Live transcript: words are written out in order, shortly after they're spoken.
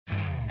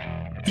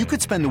You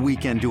could spend the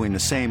weekend doing the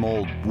same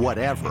old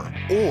whatever,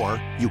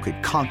 or you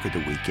could conquer the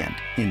weekend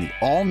in the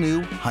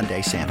all-new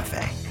Hyundai Santa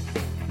Fe.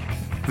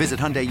 Visit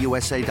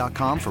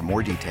HyundaiUSA.com for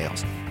more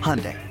details.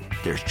 Hyundai,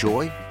 there's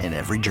joy in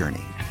every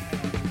journey.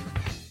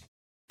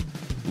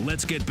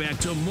 Let's get back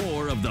to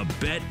more of the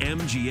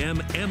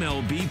BetMGM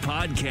MLB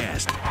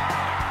podcast.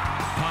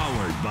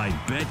 Powered by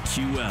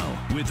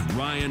BetQL with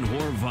Ryan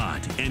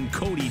Horvat and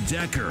Cody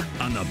Decker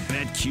on the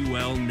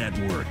BetQL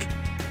network.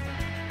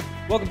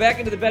 Welcome back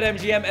into the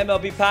BetMGM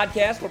MLB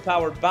podcast. We're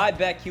powered by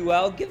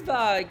BetQL.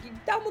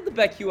 Download the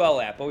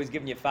BetQL app. Always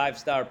giving you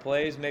 5-star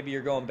plays. Maybe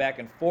you're going back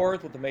and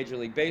forth with the Major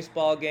League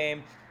Baseball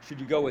game. Should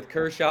you go with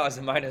Kershaw as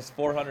a minus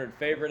 400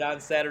 favorite on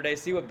Saturday?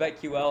 See what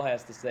BetQL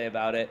has to say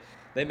about it.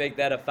 They make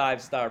that a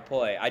 5-star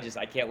play. I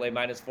can't lay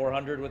minus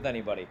 400 with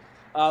anybody.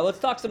 Let's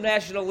talk some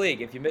National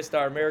League. If you missed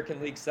our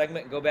American League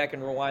segment, go back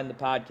and rewind the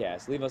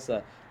podcast. Leave us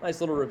a nice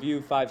little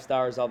review, 5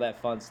 stars, all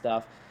that fun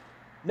stuff.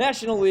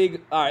 National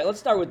League, all right, let's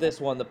start with this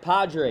one. The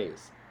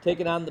Padres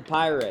taking on the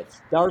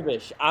Pirates.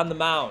 Darvish on the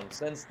mound.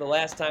 Since the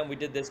last time we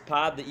did this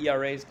pod, the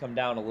ERA's come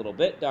down a little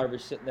bit. Darvish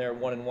sitting there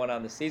 1-1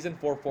 on the season,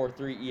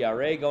 4.43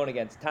 ERA, going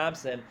against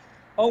Thompson.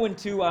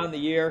 0-2 on the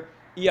year,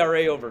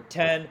 ERA over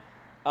 10.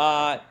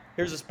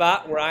 Here's a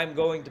spot where I'm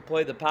going to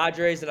play the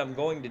Padres, and I'm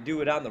going to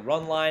do it on the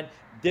run line.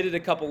 Did it a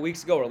couple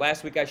weeks ago, or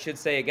last week I should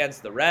say,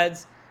 against the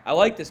Reds. I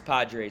like this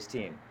Padres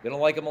team. Going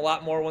to like them a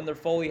lot more when they're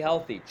fully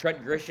healthy.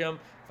 Trent Grisham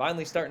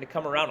finally starting to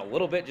come around a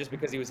little bit just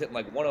because he was hitting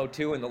like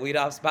 102 in the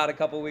leadoff spot a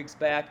couple weeks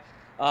back.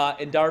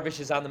 And Darvish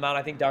is on the mound.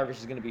 I think Darvish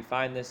is going to be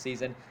fine this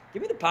season.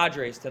 Give me the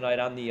Padres tonight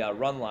on the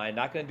run line.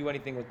 Not going to do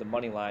anything with the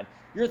money line.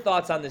 Your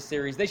thoughts on this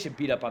series? They should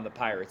beat up on the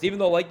Pirates. Even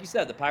though, like you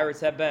said, the Pirates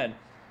have been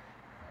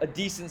a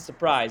decent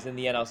surprise in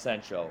the NL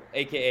Central,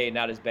 a.k.a.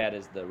 not as bad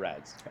as the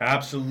Reds.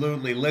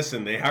 Absolutely.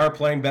 Listen, they are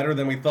playing better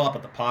than we thought,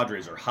 but the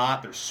Padres are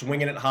hot. They're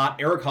swinging it hot.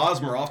 Eric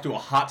Hosmer off to a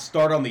hot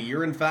start on the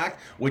year, in fact,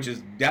 which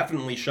is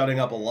definitely shutting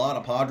up a lot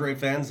of Padre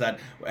fans that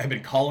have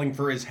been calling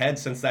for his head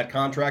since that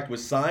contract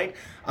was signed.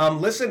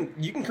 Listen,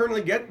 you can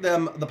currently get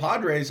the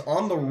Padres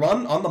on the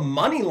run, on the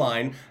money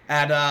line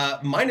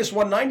at minus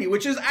 190,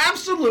 which is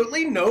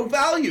absolutely no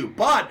value,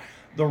 but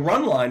the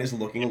run line is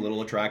looking a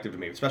little attractive to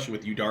me, especially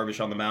with Yu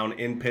Darvish on the mound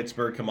in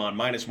Pittsburgh. Come on,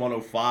 minus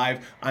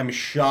 105. I'm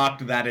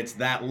shocked that it's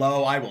that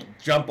low. I will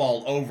jump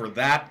all over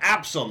that.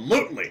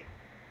 Absolutely.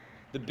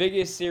 The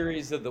biggest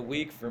series of the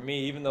week for me,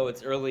 even though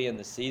it's early in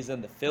the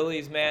season, the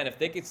Phillies, man, if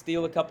they could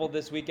steal a couple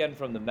this weekend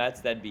from the Mets,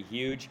 that'd be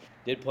huge.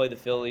 Did play the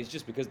Phillies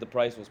just because the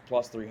price was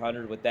plus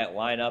 300 with that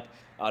lineup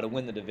to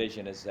win the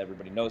division, as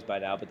everybody knows by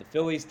now. But the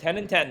Phillies,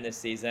 10-10 this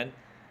season.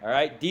 All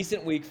right,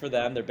 decent week for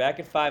them. They're back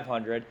at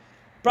 500.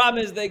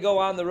 Problem is they go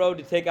on the road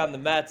to take on the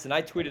Mets, and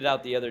I tweeted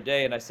out the other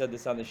day, and I said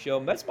this on the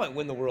show, Mets might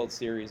win the World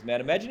Series, man.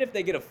 Imagine if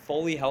they get a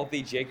fully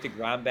healthy Jake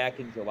DeGrom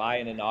back in July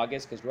and in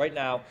August, because right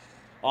now,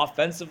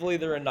 offensively,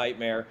 they're a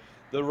nightmare.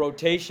 The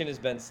rotation has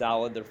been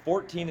solid. They're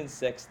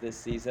 14-6 this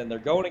season. They're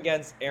going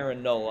against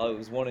Aaron Nola,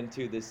 who's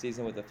 1-2 this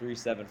season with a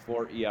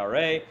 3.74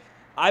 ERA.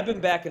 I've been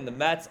backing the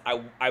Mets.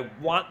 I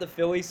want the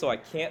Phillies, so I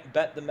can't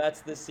bet the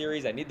Mets this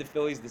series. I need the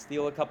Phillies to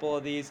steal a couple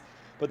of these.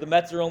 But the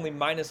Mets are only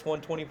minus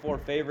 124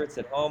 favorites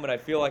at home, and I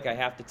feel like I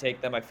have to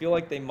take them. I feel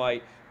like they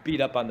might beat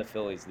up on the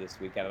Phillies this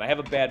weekend, and I have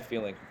a bad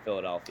feeling for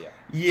Philadelphia.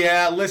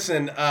 Yeah,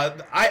 listen,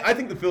 I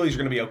think the Phillies are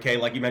going to be okay.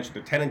 Like you mentioned,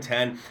 they're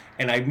 10-10,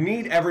 and I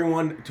need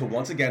everyone to,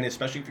 once again,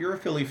 especially if you're a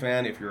Philly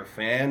fan, if you're a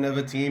fan of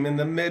a team in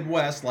the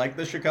Midwest like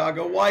the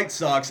Chicago White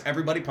Sox,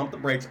 everybody pump the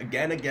brakes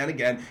again.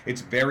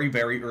 It's very,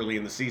 very early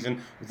in the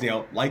season. You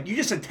know, like you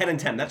just said,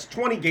 10-10. That's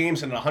 20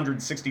 games in a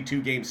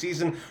 162-game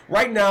season.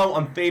 Right now,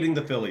 I'm fading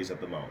the Phillies at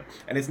the moment,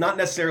 and it's not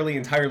necessarily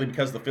entirely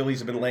because the Phillies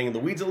have been laying in the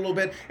weeds a little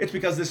bit. It's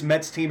because this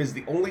Mets team is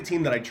the only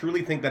team that I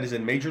truly think that is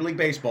in Major League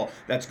Baseball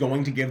that's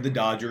going to give the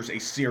Dodgers a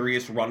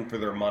serious run for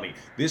their money.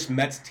 This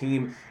Mets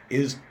team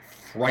is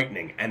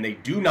frightening, and they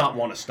do not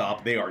want to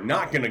stop. They are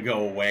not going to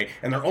go away,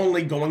 and they're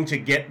only going to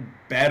get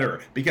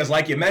better because,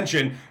 like you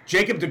mentioned,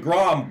 Jacob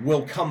deGrom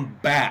will come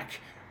back.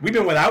 We've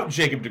been without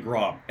Jacob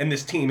deGrom, and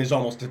this team is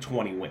almost to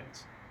 20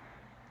 wins.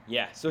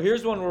 Yeah, so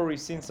here's one where we've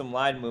seen some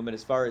line movement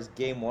as far as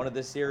game one of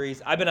the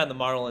series. I've been on the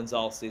Marlins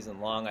all season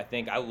long.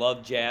 I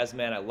love Jazz,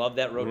 man. I love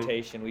that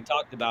rotation. We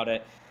talked about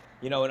it.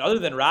 You know, and other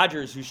than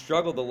Rodgers, who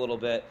struggled a little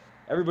bit,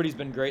 everybody's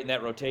been great in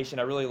that rotation.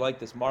 I really like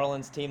this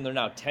Marlins team. They're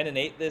now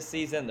 10-8 this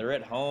season. They're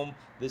at home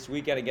this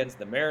weekend against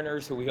the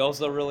Mariners, who we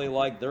also really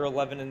like. They're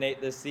 11-8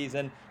 this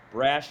season.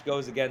 Brash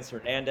goes against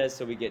Hernandez,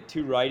 so we get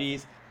two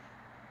righties.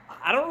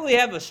 I don't really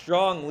have a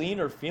strong lean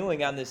or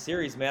feeling on this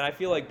series, man. I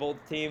feel like both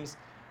teams,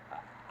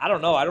 I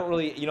don't know. I don't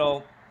really,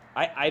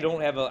 I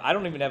don't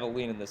even have a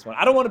lean in this one.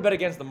 I don't want to bet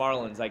against the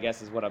Marlins, I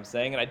guess is what I'm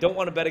saying, and I don't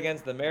want to bet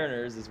against the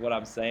Mariners is what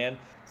I'm saying.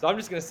 So I'm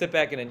just going to sit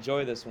back and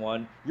enjoy this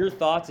one. Your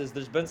thoughts is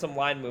there's been some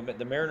line movement.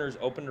 The Mariners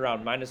opened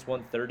around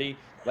 -130.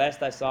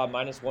 Last I saw,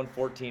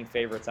 -114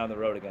 favorites on the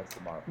road against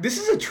the Marlins. This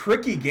is a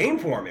tricky game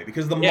for me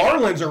because the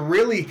Marlins are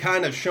really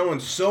kind of showing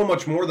so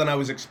much more than I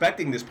was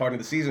expecting this part of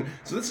the season.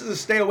 So this is a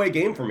stay-away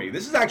game for me.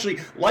 This is actually,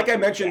 like I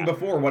mentioned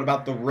before, what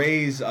about the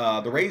Rays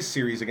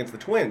series against the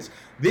Twins?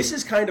 This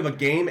is kind of a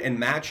game and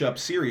matchup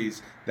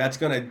series that's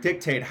going to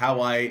dictate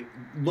how I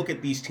look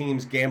at these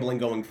teams gambling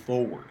going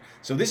forward.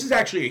 So this is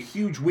actually a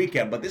huge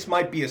weekend, but this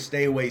might be a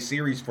stay-away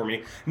series for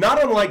me.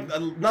 Not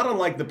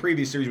unlike the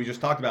previous series we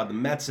just talked about, the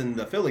Mets and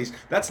the Phillies.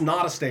 That's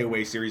not a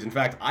stay-away series. In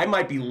fact, I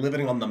might be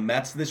living on the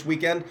Mets this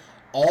weekend,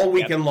 all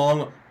weekend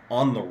long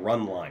on the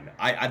run line.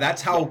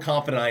 That's how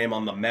confident I am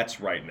on the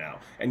Mets right now.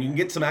 And you can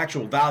get some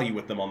actual value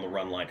with them on the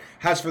run line.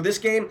 As for this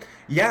game,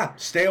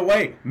 stay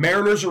away.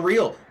 Mariners are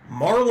real.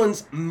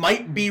 Marlins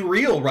might be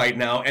real right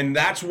now, and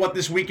that's what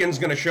this weekend's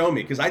going to show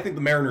me because I think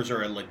the Mariners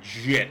are a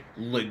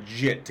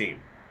legit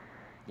team.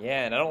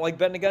 Yeah, and I don't like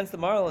betting against the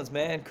Marlins,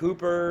 man.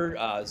 Cooper,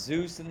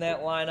 Zeus in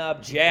that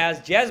lineup,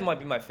 Jazz might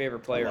be my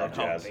favorite player.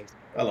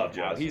 I love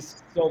Jazz.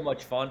 He's so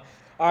much fun.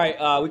 All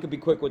right, we could be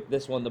quick with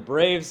this one. The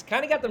Braves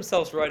kind of got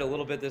themselves right a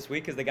little bit this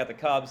week because they got the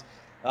Cubs.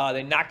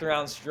 They knocked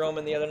around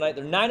Stroman the other night.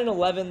 They're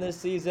 9-11 this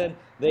season.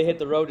 They hit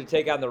the road to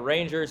take on the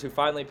Rangers, who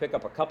finally pick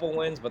up a couple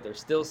wins, but they're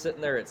still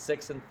sitting there at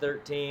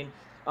 6-13.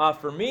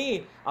 For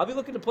me, I'll be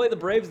looking to play the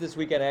Braves this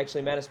weekend,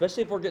 actually, man,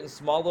 especially if we're getting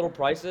small little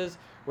prices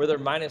where they're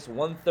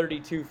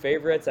 -132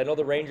 favorites. I know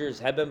the Rangers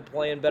have been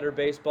playing better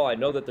baseball. I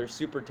know that they're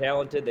super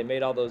talented. They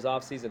made all those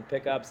offseason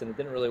pickups, and it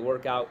didn't really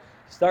work out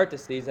to start the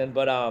season.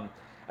 But I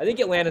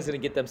think Atlanta's going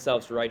to get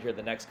themselves right here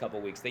the next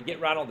couple weeks. They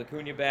get Ronald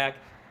Acuna back.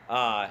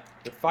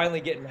 They're finally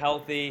getting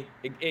healthy.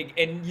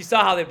 And you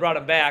saw how they brought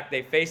him back.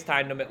 They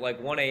FaceTimed him at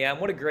like 1 a.m.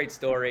 What a great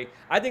story.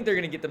 I think they're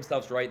going to get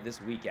themselves right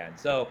this weekend.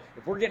 So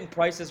if we're getting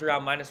prices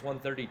around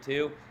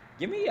 -132,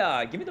 give me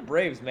the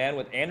Braves, man,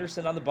 with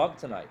Anderson on the bump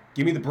tonight.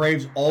 Give me the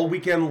Braves all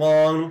weekend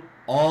long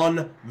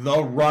on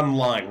the run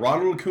line.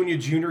 Ronald Acuna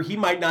Jr., he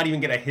might not even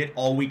get a hit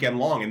all weekend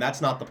long, and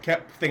that's not the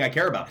thing I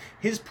care about.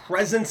 His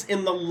presence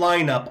in the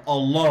lineup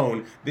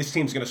alone, this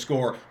team's going to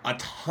score a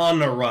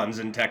ton of runs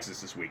in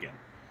Texas this weekend.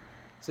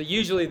 So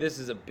usually this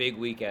is a big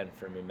weekend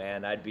for me,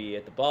 man. I'd be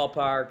at the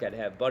ballpark. I'd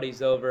have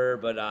buddies over,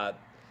 but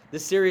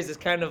this series is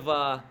kind of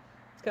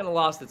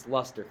lost its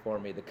luster for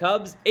me. The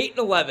Cubs,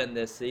 8-11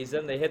 this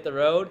season. They hit the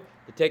road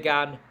to take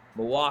on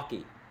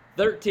Milwaukee,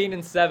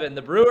 13-7.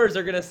 The Brewers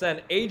are going to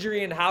send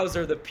Adrian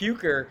Hauser, the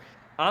puker,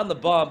 on the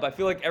bump. I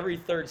feel like every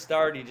third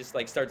start he just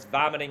starts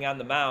vomiting on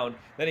the mound.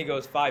 Then he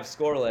goes 5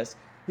 scoreless.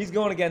 He's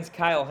going against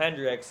Kyle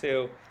Hendricks,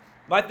 who,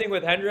 my thing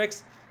with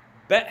Hendricks,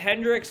 bet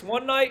Hendricks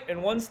one night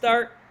and one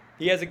start.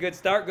 He has a good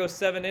start, goes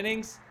 7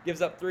 innings,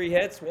 gives up 3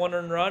 hits, 1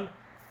 earned run.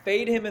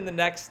 Fade him in the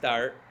next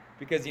start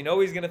because you know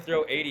he's going to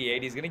throw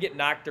 88. He's going to get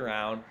knocked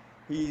around.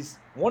 He's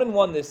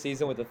 1-1 this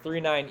season with a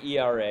 3.9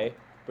 ERA,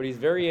 but he's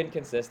very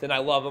inconsistent. I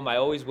love him. I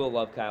always will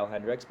love Kyle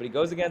Hendricks, but he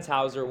goes against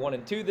Hauser,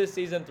 1-2 this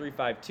season,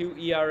 3.52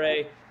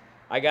 ERA.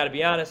 I got to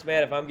be honest,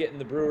 man, if I'm getting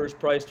the Brewers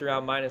priced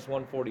around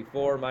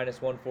 -144,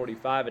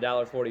 -145,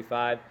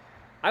 $1.45,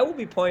 I will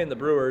be playing the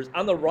Brewers.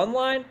 On the run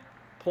line,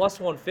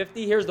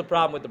 +150. Here's the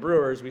problem with the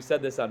Brewers. We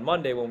said this on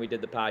Monday when we did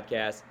the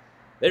podcast.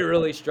 They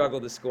really struggle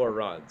to score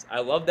runs.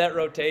 I love that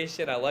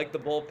rotation. I like the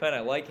bullpen.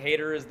 I like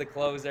Hader as the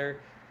closer.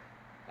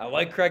 I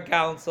like Craig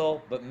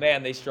Counsell, but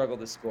man, they struggle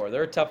to score.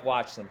 They're a tough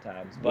watch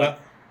sometimes. But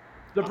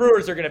the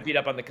Brewers are going to beat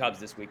up on the Cubs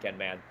this weekend,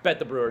 man. Bet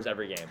the Brewers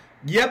every game.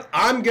 Yep,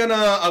 I'm going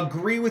to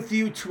agree with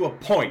you to a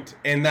point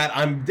in that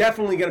I'm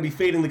definitely going to be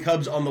fading the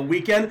Cubs on the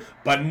weekend,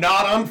 but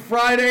not on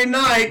Friday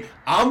night.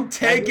 I'm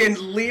taking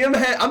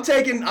I'm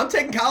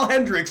taking Kyle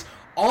Hendricks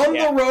on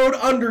the road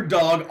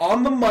underdog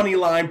on the money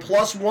line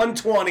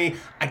 +120.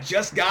 I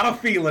just got a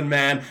feeling,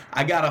 man.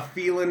 I got a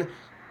feeling.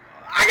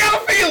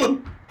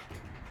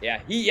 Yeah,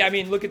 I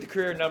mean, look at the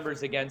career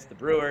numbers against the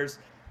Brewers.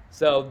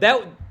 So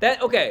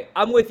okay,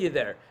 I'm with you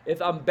there.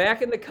 If I'm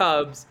backing the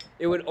Cubs,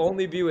 it would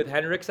only be with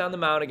Hendricks on the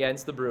mound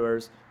against the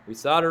Brewers. We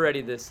saw it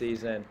already this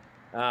season.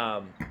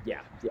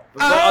 Yeah.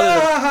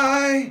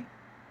 I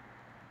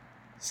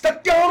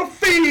stuck on a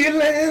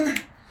feeling.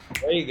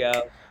 There you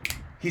go.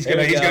 He's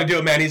gonna do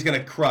it, man. He's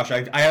gonna crush.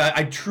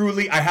 I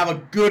truly have a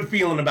good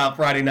feeling about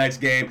Friday night's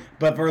game,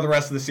 but for the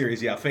rest of the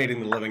series,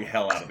 fading the living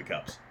hell out of the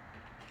Cubs.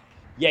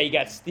 Yeah, you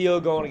got Steele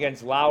going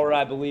against Lauer,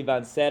 I believe,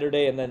 on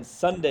Saturday, and then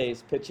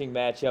Sunday's pitching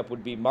matchup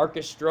would be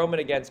Marcus Stroman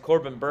against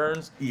Corbin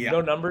Burns. Yeah. No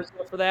numbers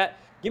for that.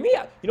 Give me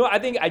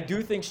I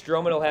do think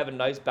Stroman will have a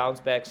nice bounce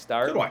back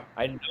start. So do I.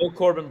 I know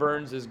Corbin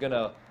Burns is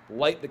gonna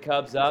light the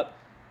Cubs up.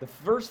 The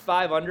first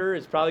 5 under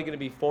is probably going to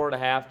be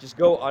 4.5. Just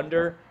go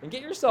under and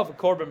get yourself a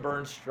Corbin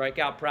Burns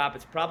strikeout prop.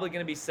 It's probably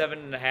going to be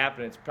 7.5,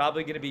 and it's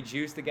probably going to be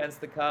juiced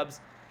against the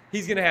Cubs.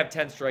 He's going to have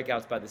 10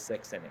 strikeouts by the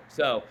 6th inning.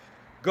 So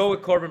go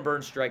with Corbin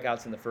Burns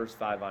strikeouts in the first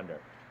 5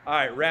 under. All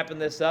right, wrapping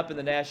this up in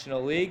the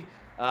National League.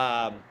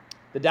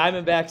 The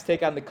Diamondbacks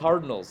take on the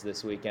Cardinals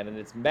this weekend, and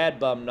it's Mad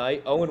Bum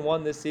night.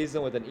 0-1 this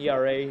season with an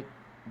ERA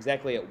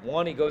exactly at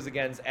 1. He goes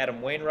against Adam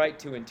Wainwright,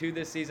 2-2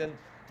 this season,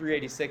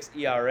 3.86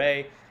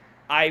 ERA.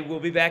 I will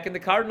be back in the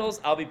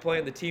Cardinals. I'll be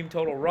playing the team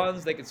total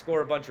runs. They can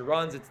score a bunch of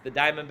runs. It's the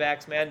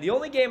Diamondbacks, man. The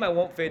only game I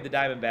won't fade the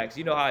Diamondbacks.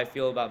 You know how I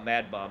feel about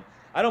Mad Bum.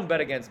 I don't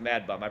bet against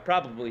Mad Bum. I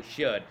probably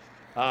should,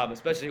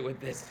 especially with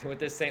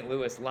this St.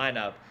 Louis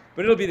lineup.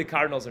 But it'll be the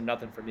Cardinals or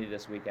nothing for me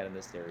this weekend in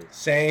this series.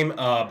 Same,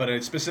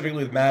 but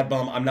specifically with Mad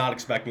Bum, I'm not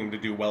expecting him to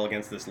do well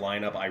against this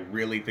lineup. I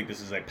really think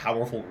this is a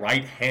powerful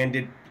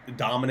right-handed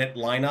dominant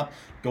lineup.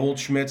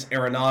 Goldschmidt's,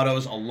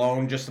 Arenado's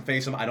alone just to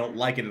face him. I don't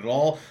like it at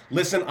all.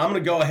 Listen, I'm going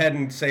to go ahead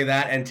and say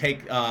that and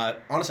take,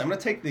 honestly, I'm going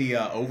to take the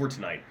over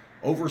tonight.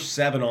 Over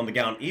 7 on the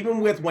ground.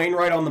 Even with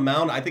Wainwright on the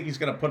mound, I think he's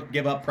going to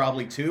give up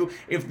probably 2.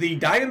 If the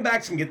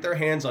Diamondbacks can get their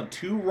hands on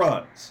 2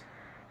 runs,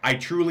 I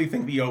truly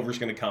think the over is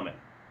going to come in.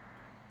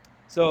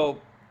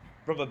 So,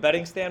 from a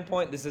betting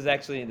standpoint, this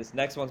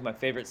next one's my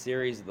favorite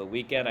series of the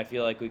weekend. I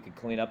feel like we could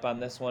clean up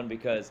on this one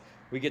because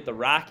we get the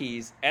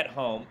Rockies at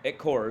home at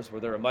Coors, where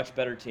they're a much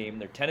better team.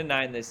 They're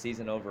 10-9 this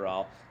season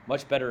overall,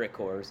 much better at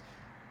Coors.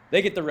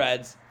 They get the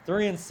Reds,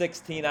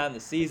 3-16 on the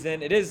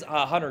season. It is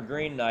Hunter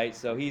Green night,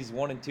 so he's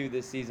 1-2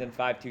 this season,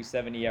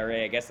 5.27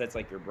 ERA. I guess that's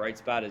like your bright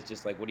spot is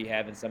just like what do you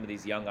have in some of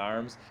these young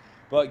arms.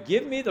 But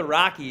give me the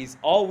Rockies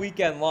all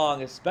weekend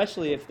long,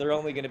 especially if they're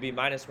only going to be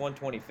minus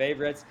 120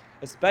 favorites,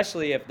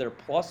 especially if they're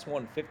plus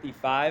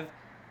 155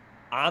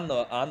 on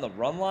the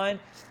run line.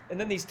 And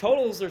then these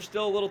totals are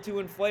still a little too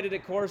inflated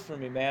at Coors for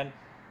me, man.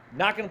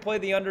 Not going to play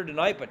the under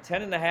tonight, but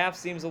 10.5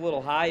 seems a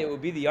little high. It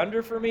would be the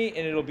under for me,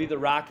 and it'll be the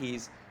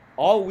Rockies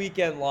all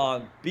weekend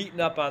long, beating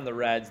up on the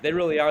Reds. They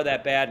really are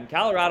that bad. And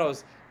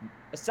Colorado's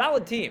a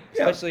solid team,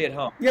 especially at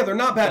home. Yeah, they're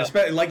not bad,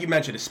 like you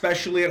mentioned,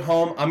 especially at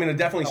home. I'm going to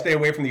definitely stay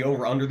away from the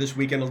over-under this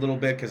weekend a little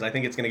bit because I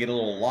think it's going to get a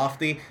little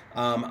lofty.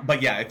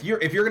 But yeah, if you're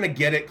going to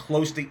get it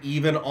close to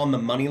even on the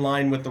money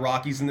line with the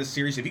Rockies in this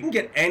series, if you can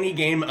get any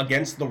game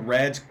against the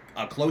Reds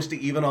close to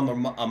even on the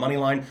money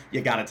line,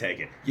 you got to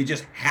take it. You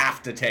just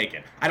have to take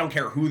it. I don't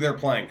care who they're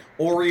playing.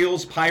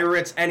 Orioles,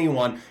 Pirates,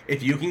 anyone.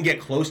 If you can get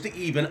close to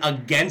even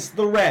against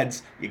the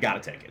Reds, you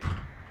got to take it.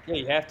 Yeah,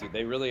 you have to.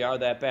 They really are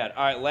that bad.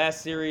 All right,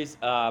 last series.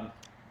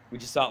 We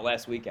just saw it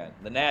last weekend.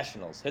 The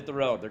Nationals hit the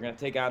road. They're going to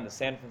take on the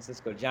San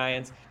Francisco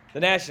Giants. The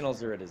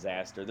Nationals are a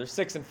disaster. They're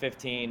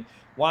 6-15.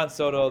 Juan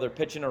Soto, they're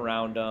pitching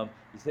around him.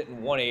 He's hitting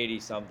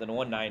 180-something,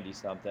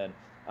 190-something.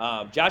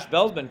 Josh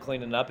Bell's been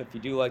cleaning up if you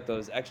do like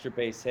those extra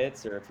base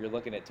hits or if you're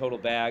looking at total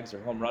bags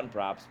or home run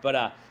props.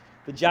 But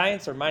the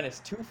Giants are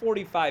minus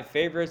 245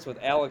 favorites with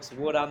Alex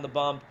Wood on the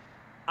bump.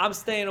 I'm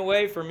staying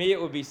away. For me,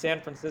 it would be San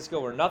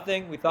Francisco or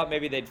nothing. We thought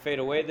maybe they'd fade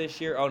away this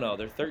year. Oh, no,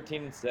 they're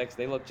 13-6.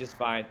 They look just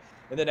fine.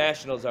 And the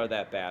Nationals are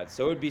that bad.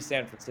 So it would be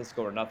San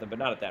Francisco or nothing, but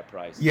not at that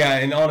price. Yeah,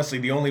 and honestly,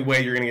 the only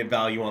way you're going to get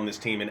value on this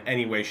team in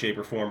any way, shape,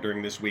 or form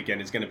during this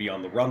weekend is going to be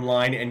on the run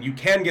line. And you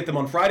can get them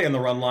on Friday on the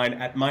run line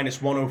at minus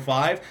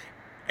 105.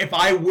 If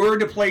I were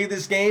to play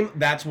this game,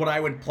 that's what I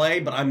would play,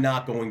 but I'm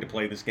not going to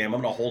play this game.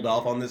 I'm going to hold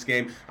off on this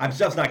game. I'm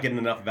just not getting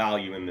enough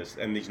value in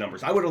these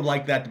numbers. I would have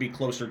liked that to be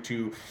closer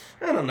to,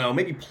 I don't know,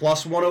 maybe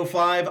plus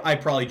 105.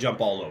 I'd probably jump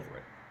all over it.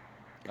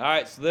 All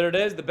right, so there it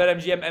is, the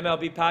BetMGM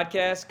MLB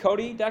podcast.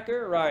 Cody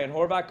Decker, Ryan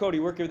Horvath. Cody,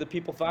 where can the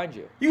people find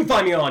you? You can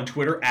find me on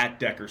Twitter at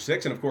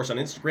Decker6 and, of course, on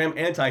Instagram,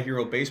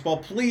 Antihero Baseball.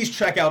 Please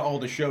check out all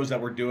the shows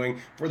that we're doing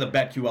for the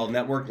BetQL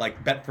network,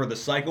 like Bet for the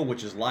Cycle,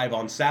 which is live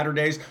on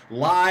Saturdays.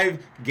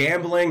 Live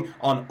gambling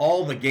on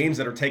all the games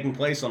that are taking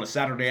place on a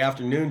Saturday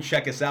afternoon.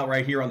 Check us out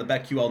right here on the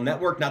BetQL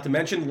network. Not to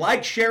mention,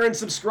 like, share, and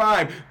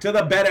subscribe to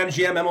the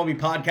BetMGM MLB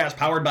podcast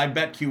powered by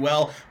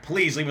BetQL.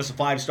 Please leave us a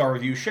 5-star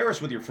review. Share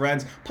us with your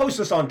friends. Post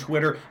us on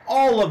Twitter.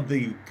 All of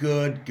the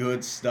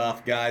good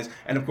stuff, guys.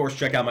 And, of course,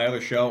 check out my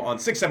other show on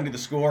 670 The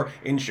Score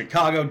in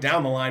Chicago,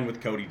 Down the Line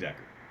with Cody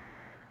Decker.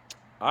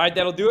 All right,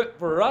 that'll do it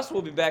for us.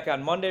 We'll be back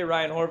on Monday.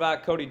 Ryan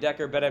Horvath, Cody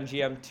Decker,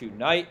 BetMGM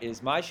Tonight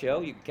is my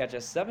show. You can catch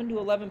us 7 to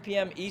 11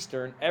 p.m.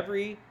 Eastern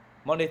every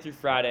Monday through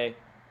Friday.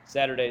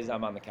 Saturdays,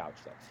 I'm on the couch,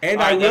 though.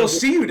 And I will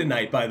see you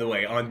tonight, by the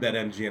way, on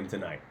BetMGM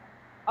Tonight.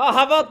 Oh,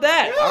 how about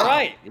that? Yeah. All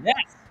right.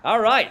 Yes. All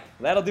right.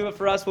 That'll do it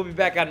for us. We'll be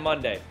back on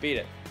Monday. Beat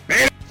it.